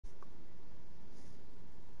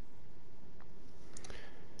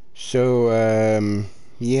So,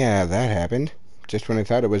 yeah, that happened. Just when I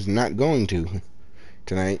thought it was not going to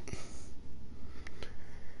tonight.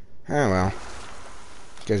 Oh well.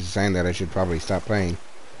 Guess it's a sign that I should probably stop playing.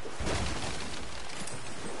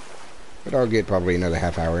 But I'll get probably another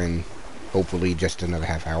half hour in. Hopefully just another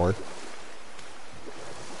half hour.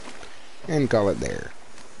 And call it there.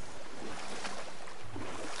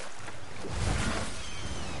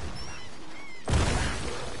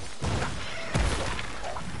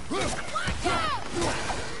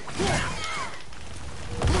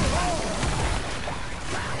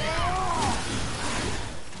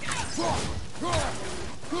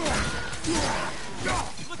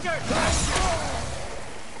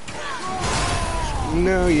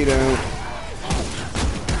 No, you don't.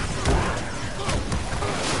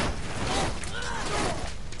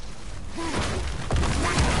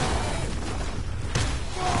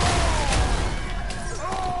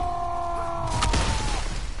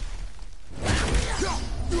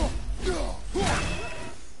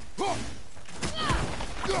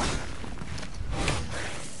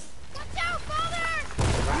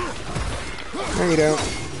 No, you don't.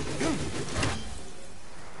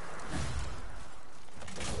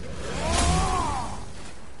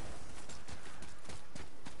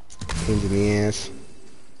 Pains in the ass.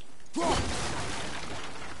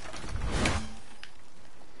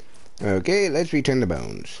 Okay, let's return the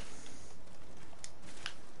bones.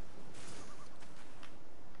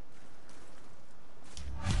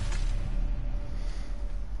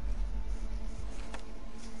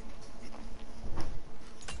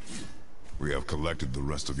 We have collected the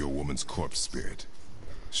rest of your woman's corpse spirit.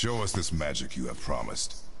 Show us this magic you have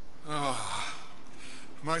promised. Ah,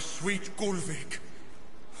 my sweet Gulvik.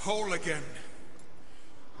 Whole again.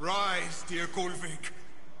 Rise, dear Gulvik.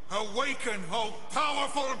 Awaken, O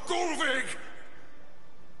powerful Gulvik!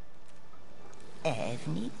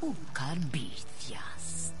 Evni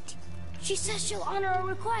Ukarbithiast. She says she'll honor our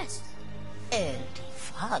request.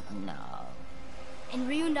 Eltifagna. And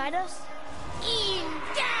reunite us?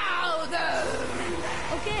 Indaudo!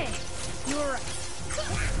 Okay, you're right.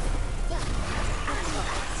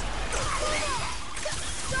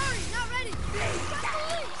 Sorry, not ready.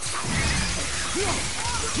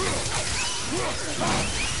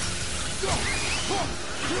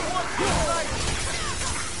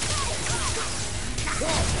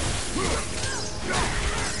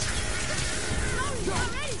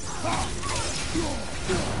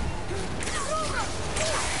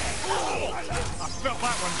 I felt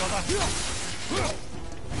that one, brother.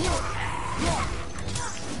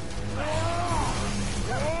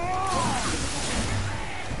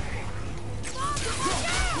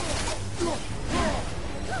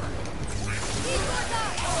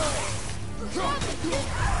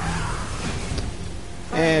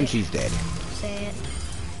 And she's dead. Say it.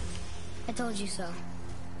 I told you so.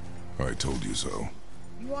 I told you so.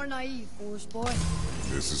 You are naive, foolish boy.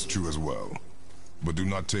 This is true as well. But do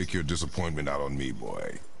not take your disappointment out on me,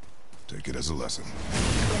 boy. Take it as a lesson.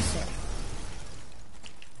 Yes, sir.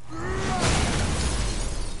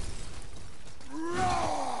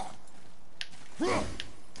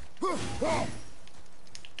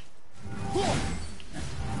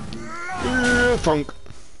 Funk.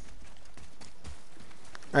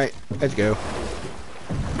 Alright, let's go.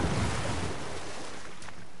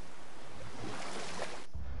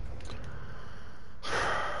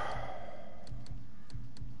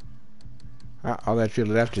 All that's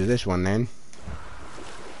really left is this one then.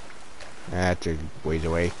 That's a ways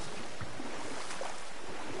away.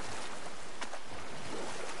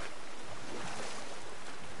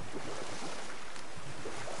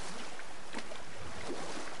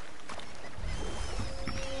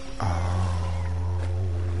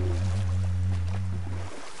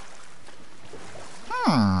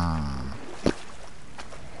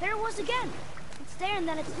 There it was again. It's there and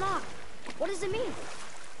then it's not. What does it mean?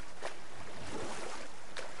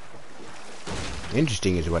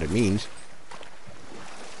 Interesting is what it means.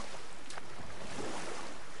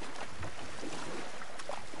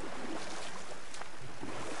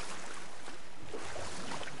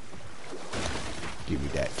 Give me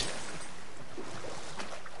that.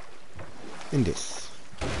 And this.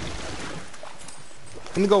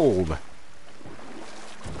 And gold.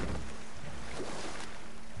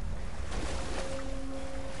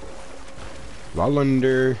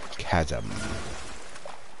 Wallander Chasm.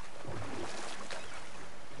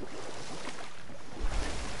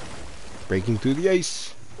 Breaking through the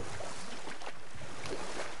ice.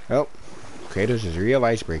 Well, Kratos is a real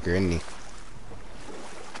icebreaker, isn't he?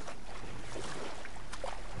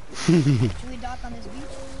 Should we dock on this beach?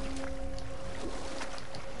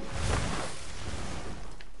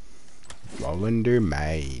 Volander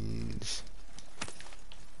Mines.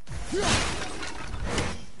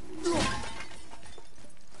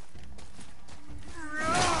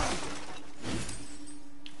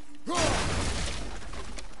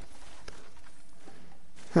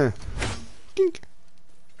 Huh. Dink.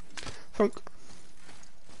 Thunk.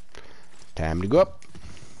 Time to go up.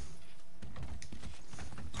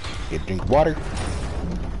 Get a drink of water.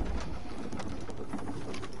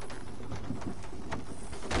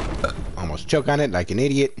 Almost choke on it like an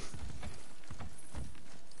idiot.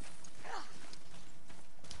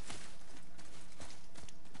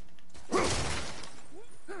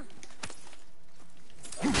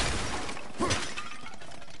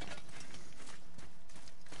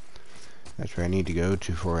 That's where I need to go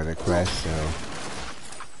to for the quest, so...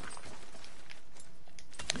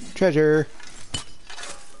 Treasure!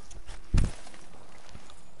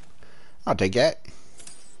 I'll take that.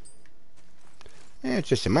 Eh, it's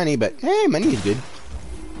just some money, but hey, money is good.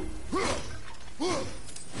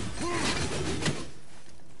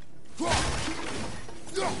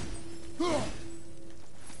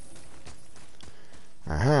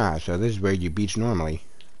 Aha, so this is where you beach normally.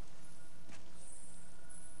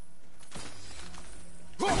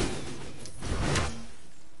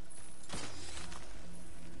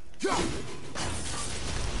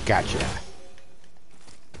 Gotcha.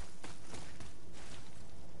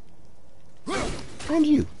 And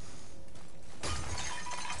you.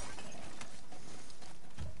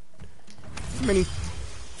 How many?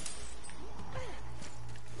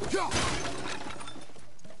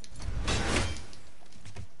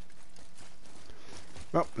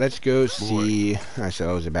 Well, let's go see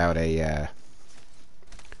ourselves about a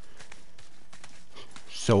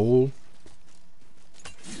soul.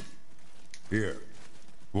 Here.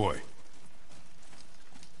 Boy.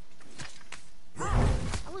 I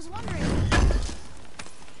was wondering.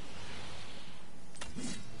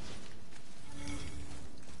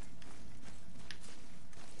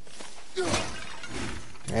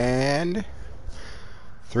 And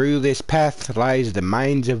through this path lies the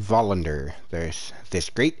mines of Volander. This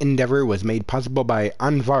great endeavor was made possible by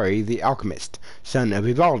Andvari the alchemist, son of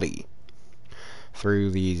Ivaldi.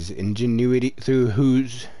 Through whose ingenuity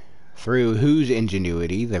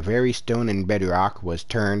the very stone and bedrock was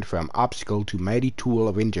turned from obstacle to mighty tool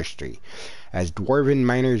of industry, as dwarven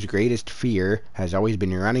miners' greatest fear has always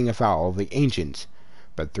been running afoul of the ancients.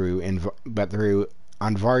 But through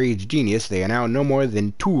Andvari's genius, they are now no more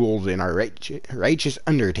than tools in our righteous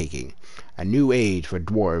undertaking. A new age for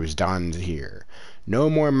dwarves dawns here. No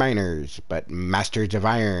more miners, but masters of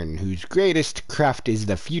iron, whose greatest craft is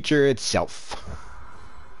the future itself.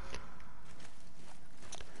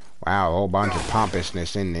 Wow, a whole bunch of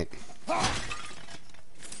pompousness in it.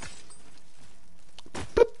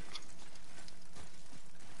 Boop.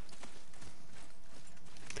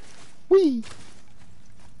 Whee!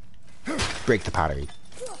 Break the pottery.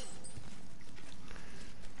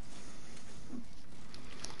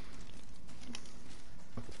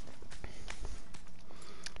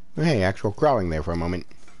 Hey, actual crawling there for a moment.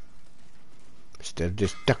 Instead of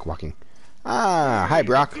just duck walking. Ah, hi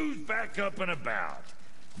Brock. Who's back up and about?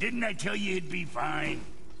 Didn't I tell you it'd be fine?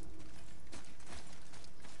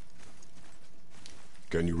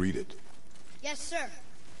 Can you read it? Yes, sir.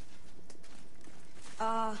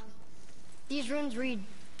 These runes read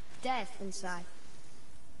death inside.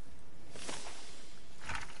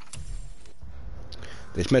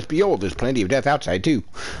 This must be old. There's plenty of death outside, too.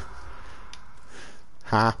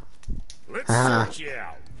 Huh? Let's search you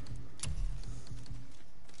out.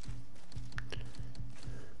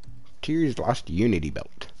 Tears lost Unity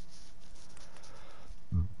Belt.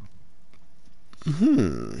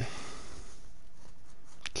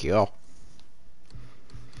 Kill.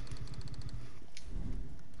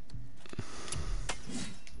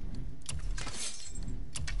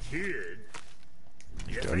 Kid,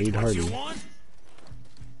 you Don't think need what you Hardy. want?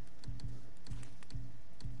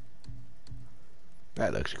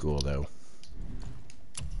 That looks cool, though.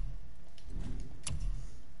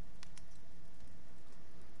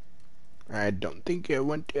 I don't think I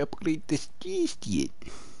want to upgrade this just yet.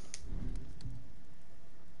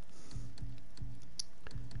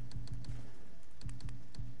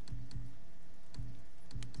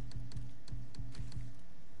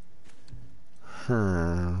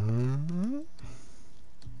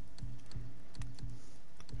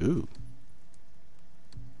 Ooh.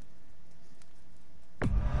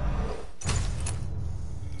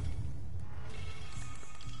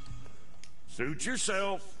 Suit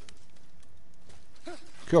yourself.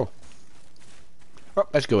 Cool. Oh,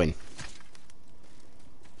 let's go in.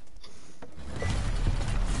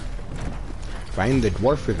 Find the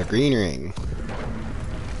dwarf with the green ring.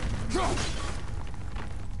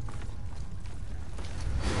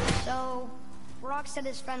 So, Brock said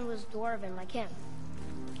his friend was dwarven like him,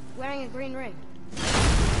 wearing a green ring.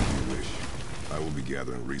 If you wish, I will be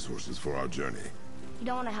gathering resources for our journey. You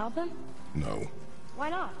don't want to help him? No, Why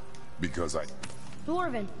not? because I...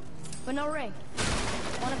 Dwarven, but no ring.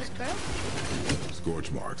 One of his crew?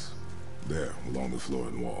 Scorch marks. There, along the floor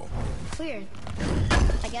and wall. Weird.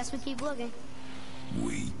 I guess we keep looking.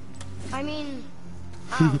 We? I mean,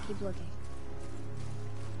 I'll keep looking.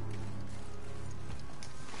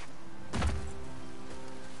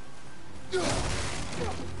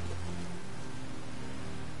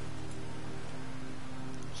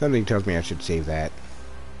 Something tells me I should save that.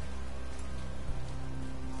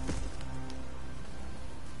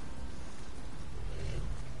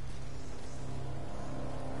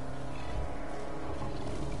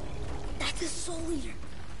 That's the Soul Eater.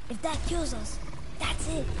 If that kills us, that's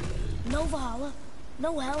it. No Valhalla,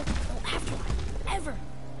 no hell, no afterlife, ever.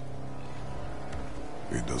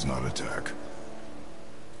 It does not attack.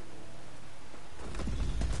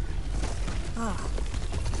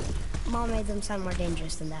 Mom made them sound more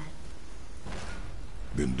dangerous than that.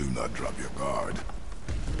 Then do not drop your guard.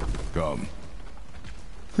 Come.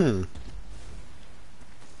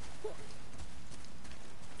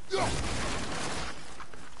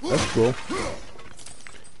 That's cool.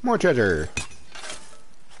 More treasure.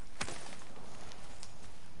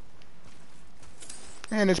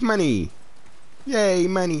 And it's money. Yay,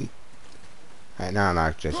 money. Alright, now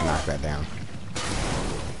knock, just knock that down.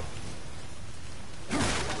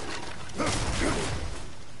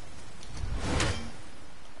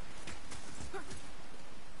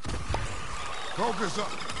 Focus up.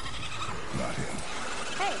 Not him.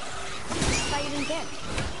 Hey, thought you didn't care.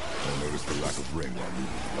 I noticed the lack of ring while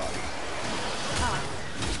moving the body.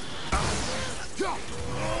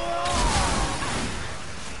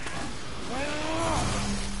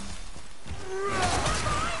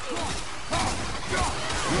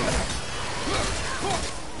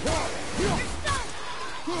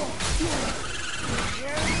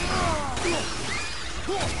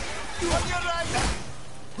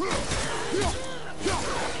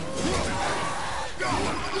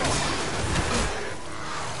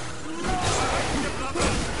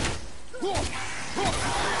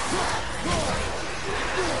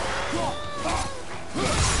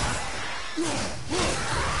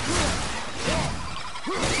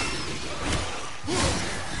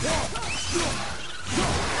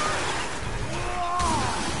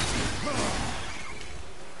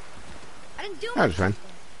 I didn't do That was fun.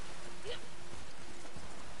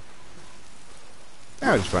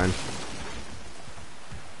 That was fun.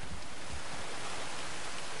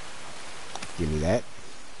 Give me that.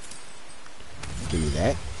 Give me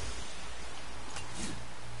that.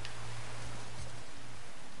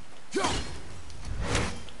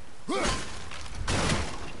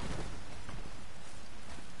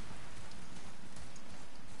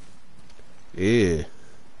 Ew.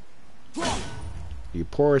 You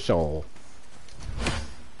poor soul.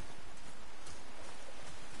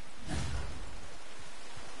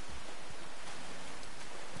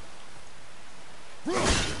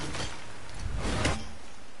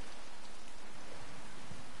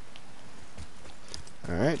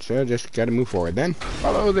 Alright, so just gotta move forward then.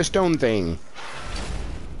 Follow the stone thing.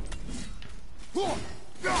 Ooh.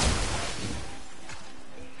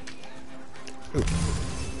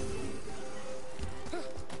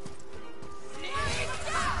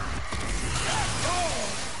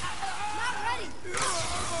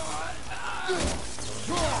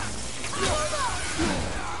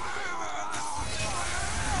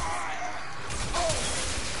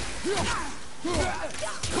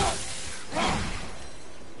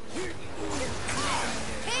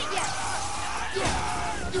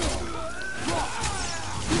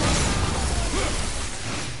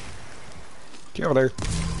 Killed her.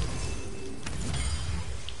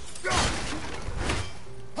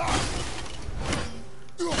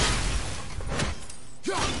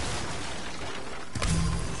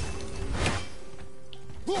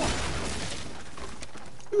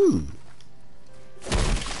 Ooh.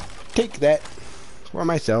 Take that for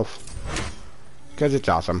myself, because it's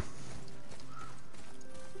awesome.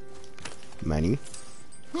 Money.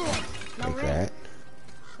 No Take ring. that.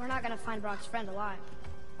 We're not gonna find Brock's friend alive,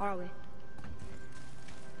 are we?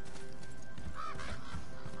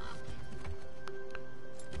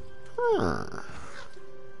 Huh.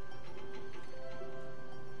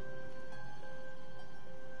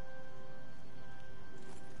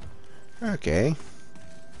 Okay.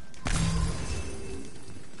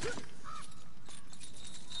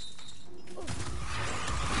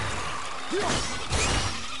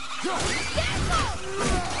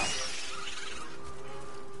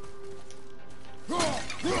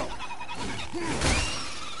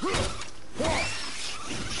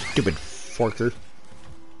 Stupid forker.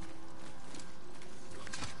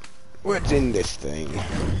 What's in this thing?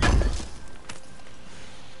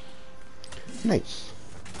 Nice.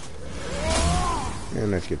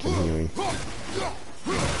 And let's get some healing.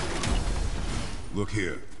 Look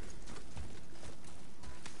here.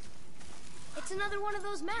 It's another one of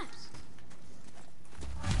those maps.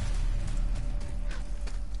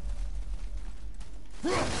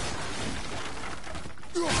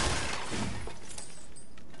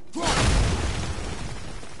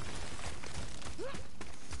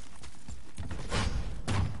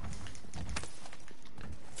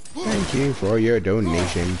 Thank you for your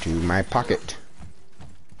donation to my pocket.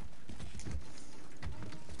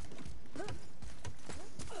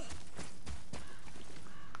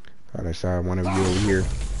 Thought I saw one of you over here.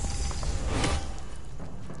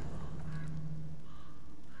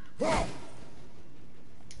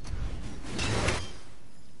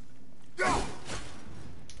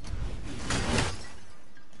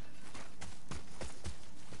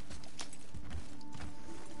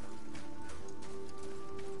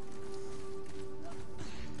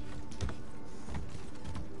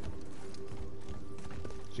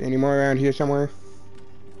 Is there any more around here somewhere?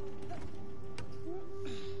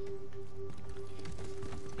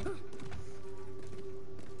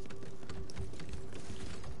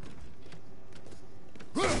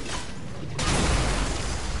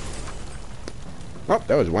 Oh,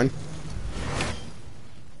 that was one.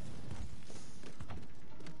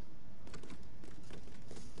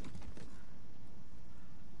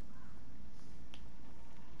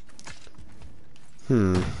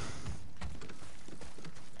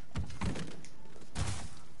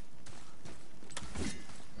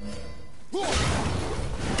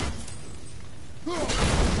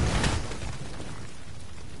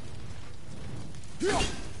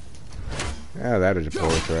 Oh, that was a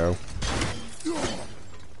poor throw.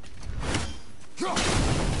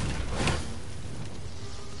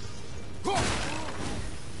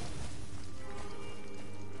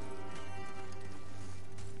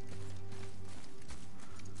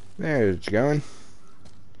 There it's going.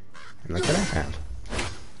 And look what I have.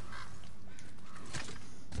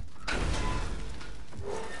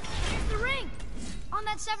 The ring! On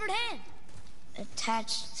that severed hand!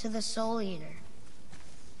 Attached to the Soul Eater.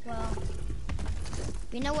 Well,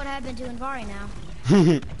 we know what happened to Invari now.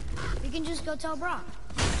 We can just go tell Brock.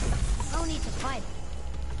 No need to fight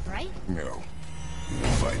it, right? No.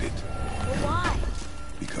 Fight it. But why?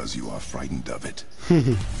 Because you are frightened of it.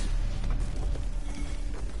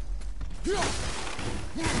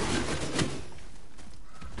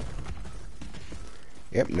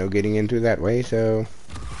 Yep, no getting into that way, so...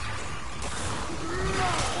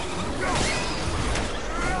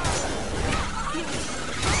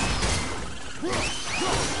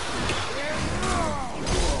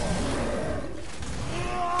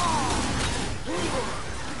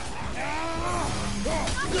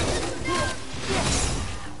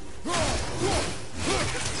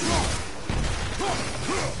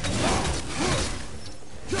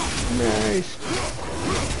 Nice.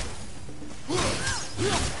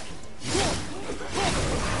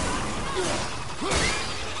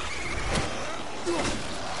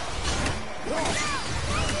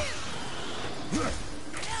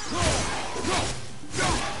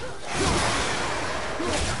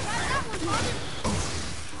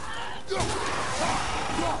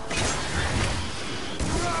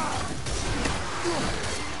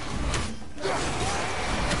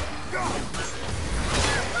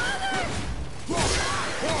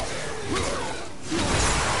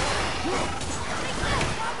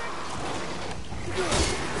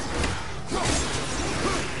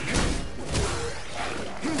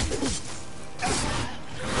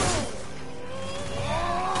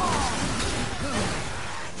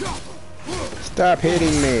 Stop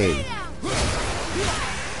hitting me.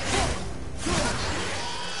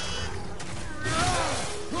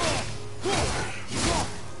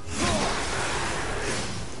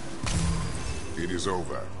 It is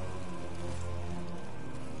over.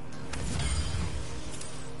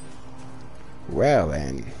 Well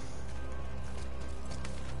then.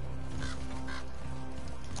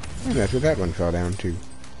 And that's where that one fell down to.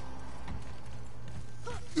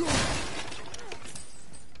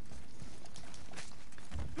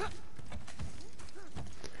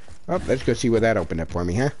 Oh, let's go see what that opened up for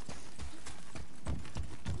me, huh?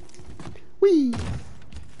 Whee!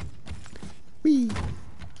 Whee!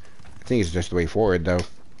 I think it's just the way forward, though.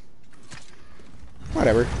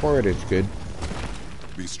 Whatever. Forward is good.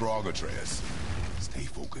 Be strong, Atreus. Stay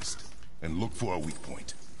focused and look for a weak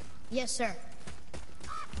point. Yes, sir.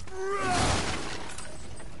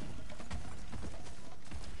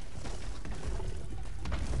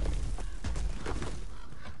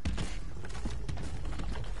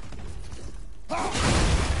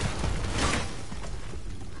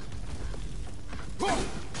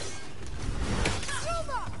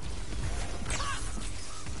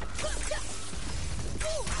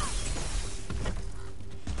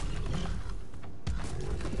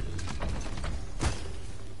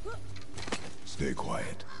 Stay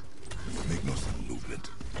quiet. Make no sudden movement.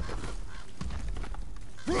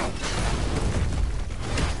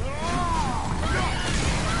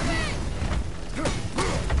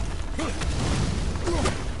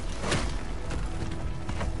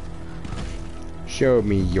 Show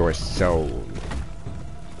me your soul.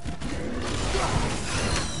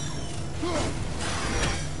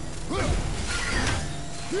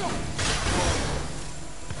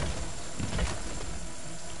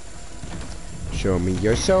 Show me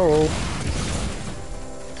your soul.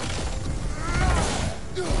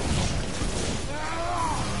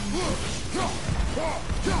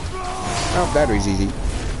 Oh, that was easy.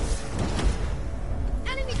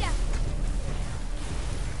 Enemy down.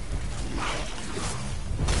 We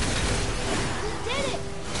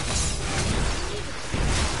did it.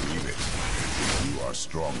 Leave it. You are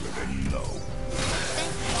stronger than you know. Thank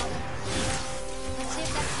you, Father. Let's see if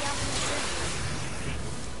that's the alchemist ring.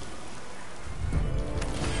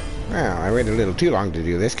 Well, I waited a little too long to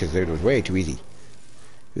do this because it was way too easy.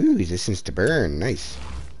 Ooh, resistance to burn. Nice.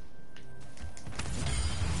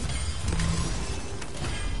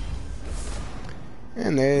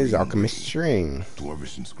 And there's Alchemist's ring.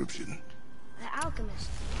 Dwarvish inscription. The alchemist.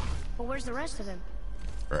 But where's the rest of him?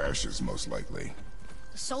 Ashes, most likely.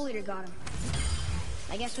 The Soul Eater got him.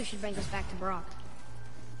 I guess we should bring this back to Brock.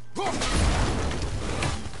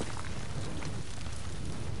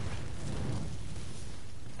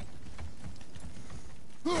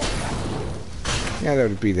 Yeah, that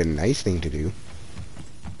would be the nice thing to do.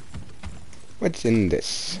 What's in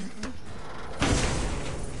this?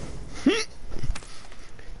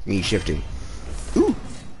 Me shifting. Ooh!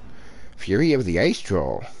 Fury of the Ice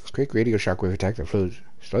Troll. Quick radio shockwave attack that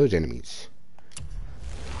slows enemies.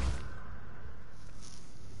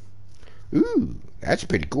 Ooh, that's a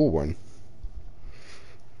pretty cool one.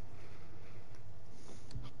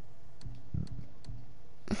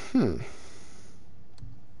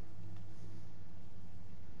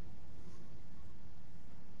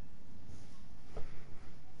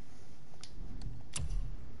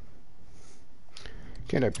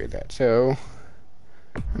 Can't upgrade that, so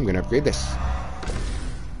I'm gonna upgrade this.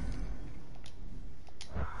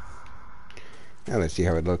 Now let's see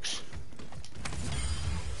how it looks.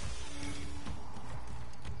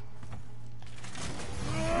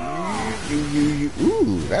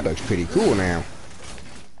 Ooh, that looks pretty cool now.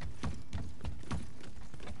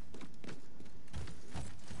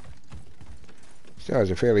 Still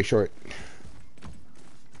has a fairly short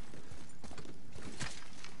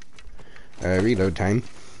reload time.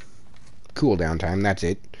 Cooldown time, that's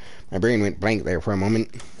it. My brain went blank there for a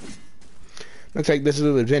moment. Looks like this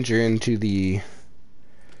little adventure into the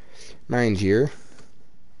mines here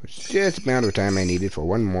was just the amount of time I needed for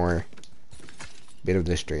one more bit of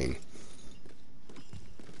this train.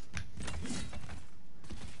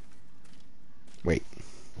 Wait.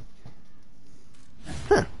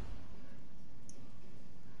 Huh.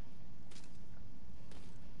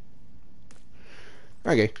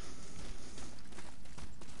 Okay.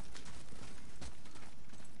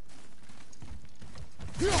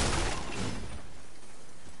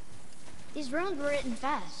 These runes were written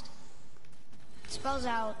fast. It spells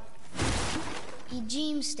out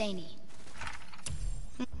Ejim Staney.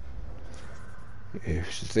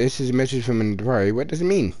 If this is a message from Andvari, what does it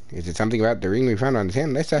mean? Is it something about the ring we found on his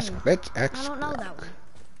hand? Let's ask. I don't know that one.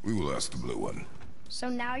 We will ask the blue one. So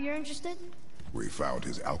now you're interested? We found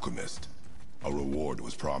his alchemist. A reward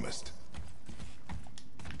was promised.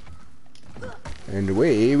 And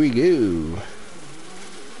away we go.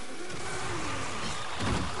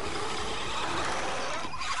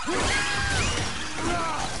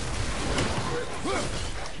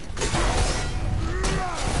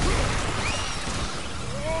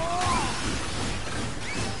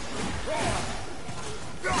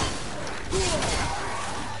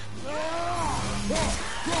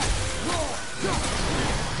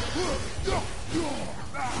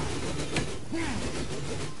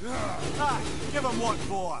 Give him what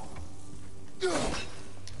for?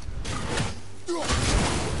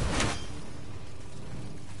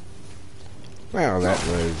 Well, that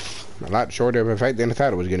was a lot shorter of a fight than I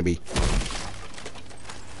thought it was going to be.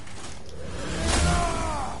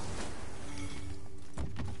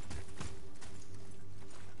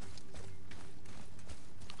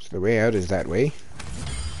 So the way out is that way.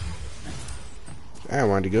 I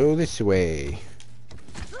want to go this way.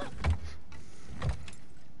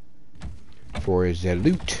 For the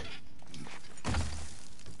loot.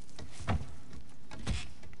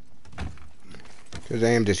 Because I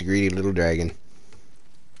am just a greedy little dragon.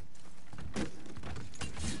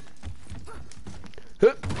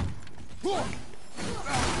 Huh.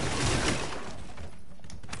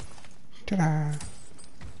 Ta-da!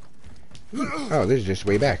 Oh, this is just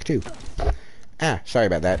way back, too. Ah, sorry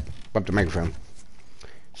about that. Bumped the microphone.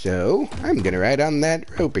 So, I'm gonna ride on that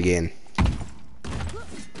rope again.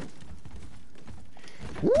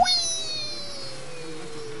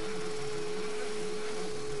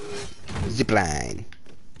 Zipline.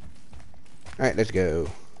 Alright, let's go.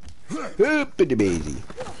 Up the daisy.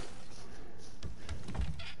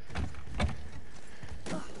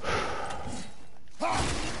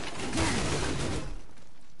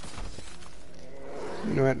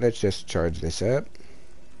 You know what? Let's just charge this up.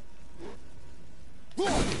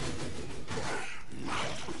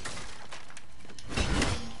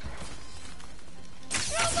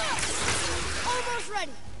 Almost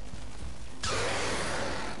ready.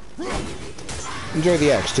 Enjoy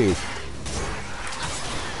the axe too.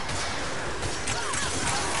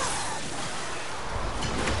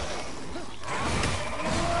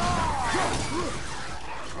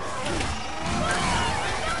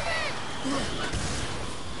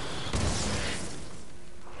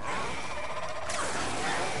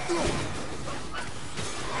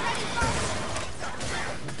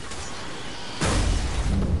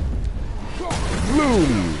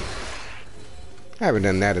 Boom! I haven't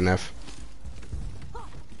done that enough.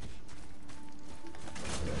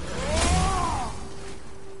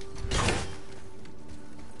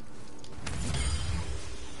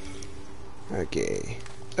 Okay,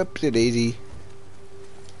 up to daisy.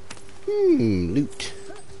 Loot.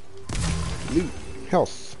 Loot.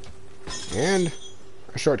 Health. And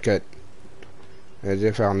a shortcut. As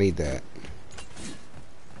if I'll need that.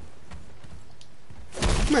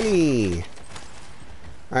 Money!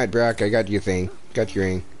 Alright, Brock, I got your thing. Got your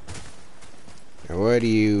ring. Now what are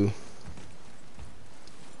you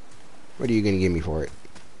gonna give me for it?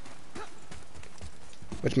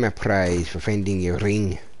 What's my prize for finding your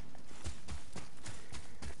ring?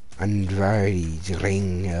 Andvari's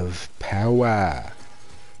Ring of Power.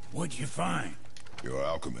 What'd you find? You're an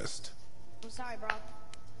alchemist. I'm sorry, Brock.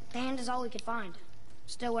 The hand is all we could find.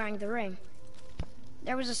 Still wearing the ring.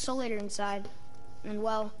 There was a soul eater inside, and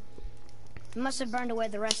well, it must have burned away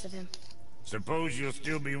the rest of him. Suppose you'll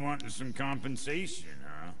still be wanting some compensation,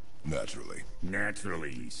 huh? Naturally.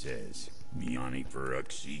 Naturally, he says. Miani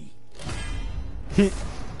Feruxi.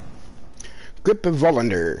 Grip of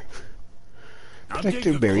Volander. I'll take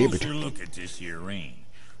a closer look at this here ring.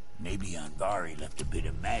 Maybe Andvari left a bit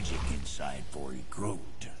of magic inside before he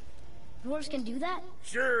croaked. Dwarves can do that?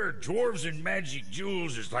 Sure, dwarves and magic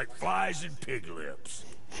jewels is like flies and pig lips.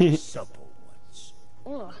 Supple ones.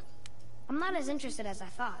 Ugh. I'm not as interested as I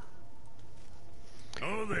thought.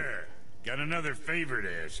 Oh there. Got another favor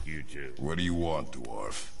to ask you two. What do you want,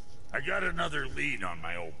 dwarf? I got another lead on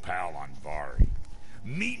my old pal Andvari.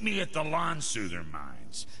 Meet me at the Lawn-Soother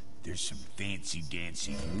Mines. There's some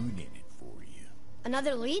fancy-dancy loot in it for you.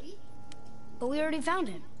 Another lead? But we already found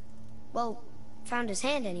him. Well, found his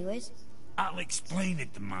hand anyways. I'll explain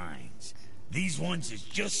at the mines. These ones is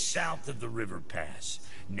just south of the river pass.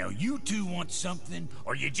 Now you two want something,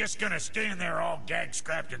 or you just gonna stand there all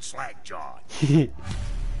gag-scrapped and slack-jawed?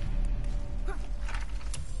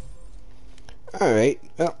 Alright,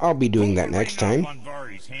 well, I'll be doing that next time.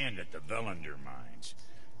 Andvari's hand at the Velander Mines.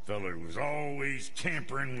 Feller was always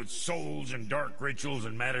tampering with souls and dark rituals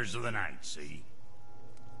and matters of the night, see?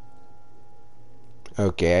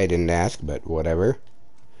 Okay, I didn't ask, but whatever.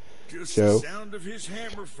 Just So, the sound of his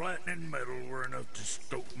hammer flattening metal were enough to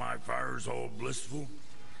stoke my fires all blissful.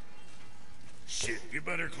 Shit, you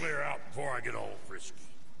better clear out before I get all frisky.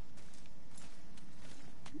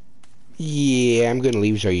 yeah, I'm gonna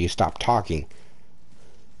leave so you stop talking.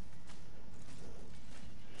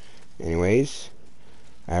 Anyways,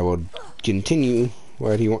 I will continue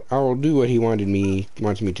what I will do what he wants me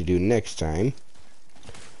to do next time.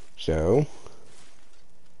 So,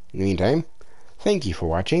 in the meantime, thank you for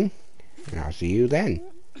watching, and I'll see you then.